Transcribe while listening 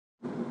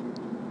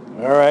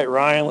All right,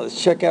 Ryan, let's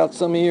check out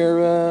some of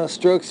your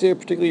strokes here,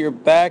 particularly your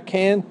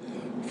backhand.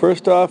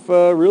 First off,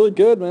 really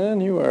good, man.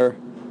 You are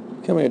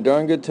becoming a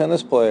darn good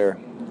tennis player.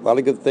 A lot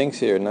of good things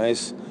here.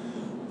 Nice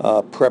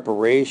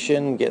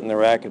preparation, getting the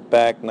racket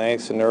back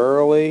nice and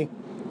early.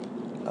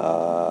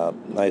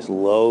 Nice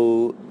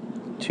low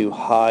to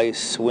high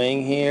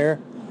swing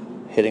here,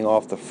 hitting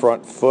off the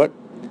front foot.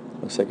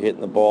 Looks like you're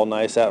hitting the ball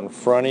nice out in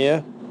front of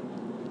you.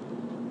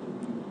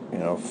 You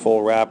know,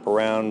 full wrap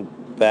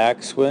around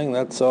backswing.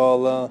 That's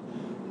all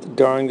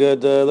darn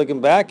good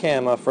looking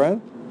backhand, my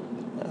friend.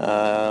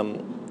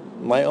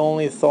 My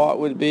only thought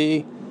would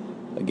be,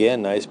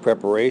 again, nice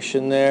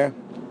preparation there.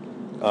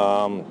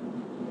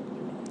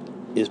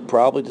 Is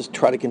probably just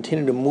try to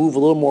continue to move a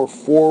little more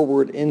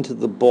forward into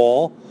the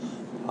ball,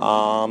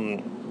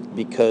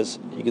 because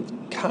you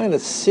can kind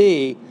of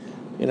see,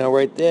 you know,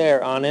 right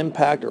there on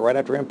impact or right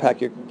after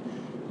impact, you're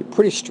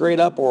pretty straight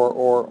up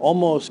or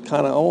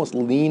almost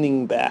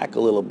leaning back a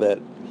little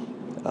bit.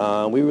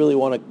 We really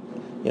want to,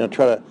 you know,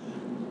 try to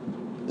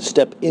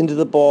step into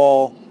the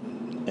ball,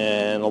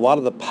 and a lot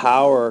of the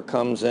power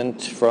comes in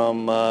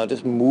from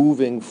just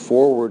moving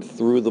forward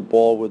through the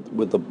ball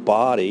with the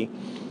body,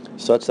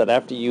 such that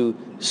after you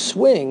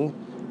swing,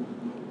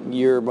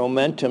 your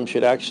momentum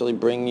should actually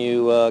bring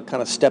you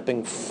kind of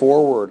stepping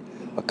forward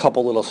a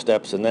couple little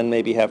steps, and then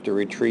maybe have to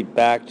retreat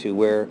back to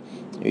where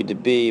you need to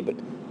be. But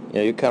you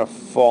know, you're kind of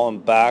falling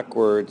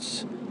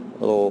backwards, a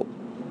little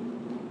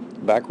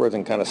backwards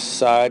and kind of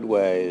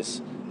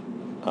sideways.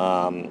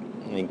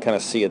 And you can kind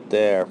of see it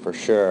there for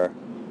sure.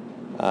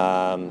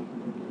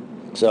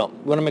 So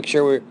we want to make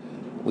sure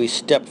we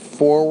step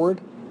forward,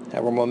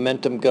 have our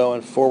momentum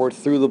going forward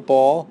through the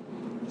ball,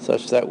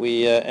 such that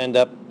we end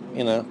up,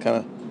 you know,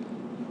 kind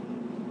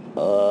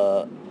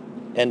of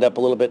end up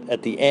a little bit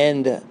at the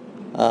end, you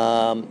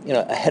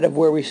know, ahead of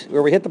where we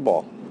hit the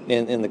ball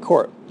in the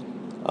court.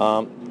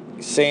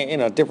 Same, you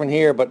know, different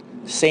here, but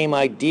same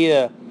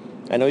idea.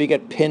 I know you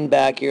get pinned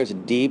back here. It's a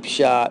deep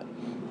shot,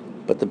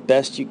 but the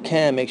best you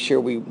can, make sure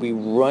we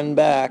run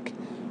back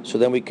so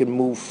then we can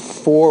move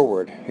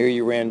forward. Here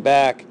you ran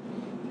back,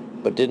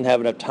 but didn't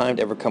have enough time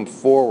to ever come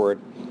forward,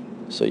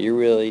 so you're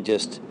really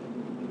just,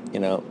 you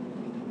know,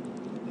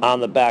 on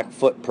the back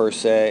foot per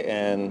se,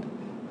 and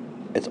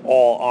it's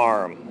all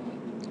arm.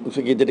 Looks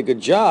like you did a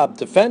good job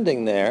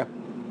defending there,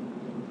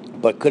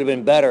 but could have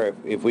been better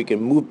if we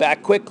can move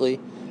back quickly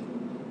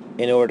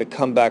in order to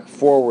come back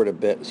forward a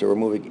bit, so we're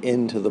moving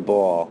into the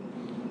ball.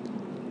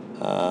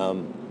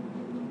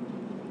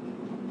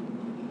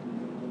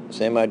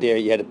 Same idea,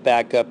 you had to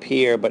back up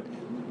here, but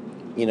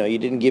you know, you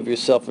didn't give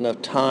yourself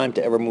enough time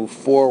to ever move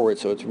forward,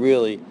 so it's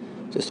really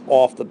just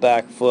off the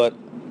back foot.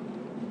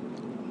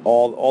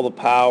 All the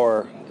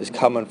power is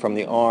coming from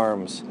the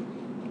arms,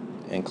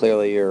 and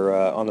clearly you're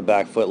on the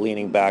back foot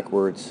leaning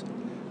backwards,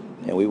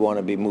 and we want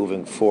to be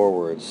moving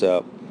forward.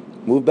 So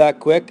move back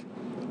quick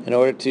in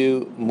order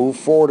to move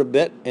forward a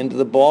bit into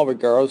the ball,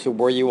 regardless of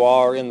where you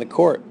are in the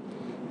court,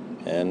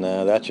 and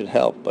that should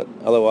help. But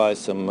otherwise,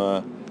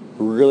 some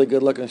really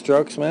good looking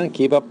strokes, man.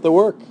 Keep up the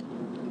work.